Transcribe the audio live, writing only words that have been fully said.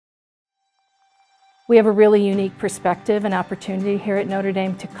We have a really unique perspective and opportunity here at Notre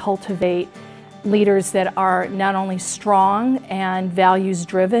Dame to cultivate leaders that are not only strong and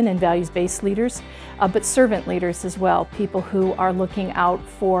values-driven and values-based leaders, but servant leaders as well. People who are looking out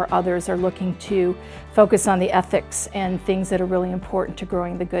for others, are looking to focus on the ethics and things that are really important to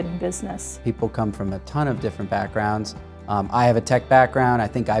growing the good in business. People come from a ton of different backgrounds. I have a tech background. I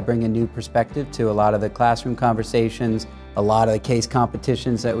think I bring a new perspective to a lot of the classroom conversations, a lot of the case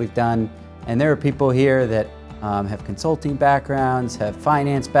competitions that we've done. And there are people here that have consulting backgrounds, have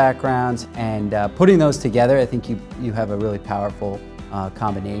finance backgrounds, and putting those together, I think you have a really powerful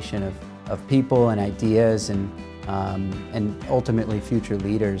combination of people and ideas and ultimately future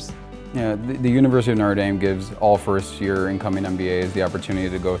leaders. Yeah, the University of Notre Dame gives all first-year incoming MBAs the opportunity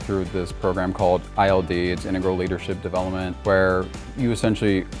to go through this program called ILD, it's Integral Leadership Development, where you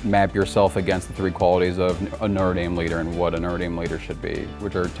essentially map yourself against the three qualities of a Notre Dame leader and what a Notre Dame leader should be,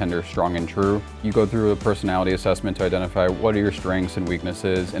 which are tender, strong, and true. You go through a personality assessment to identify what are your strengths and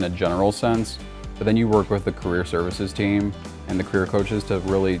weaknesses in a general sense, but then you work with the career services team and the career coaches to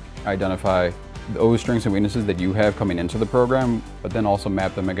really identify those strengths and weaknesses that you have coming into the program, but then also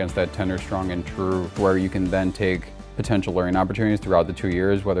map them against that tender, strong, and true, where you can then take potential learning opportunities throughout the 2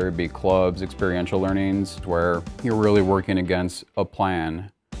 years, whether it be clubs, experiential learnings, where you're really working against a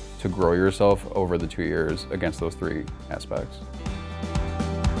plan to grow yourself over the 2 years against those three aspects.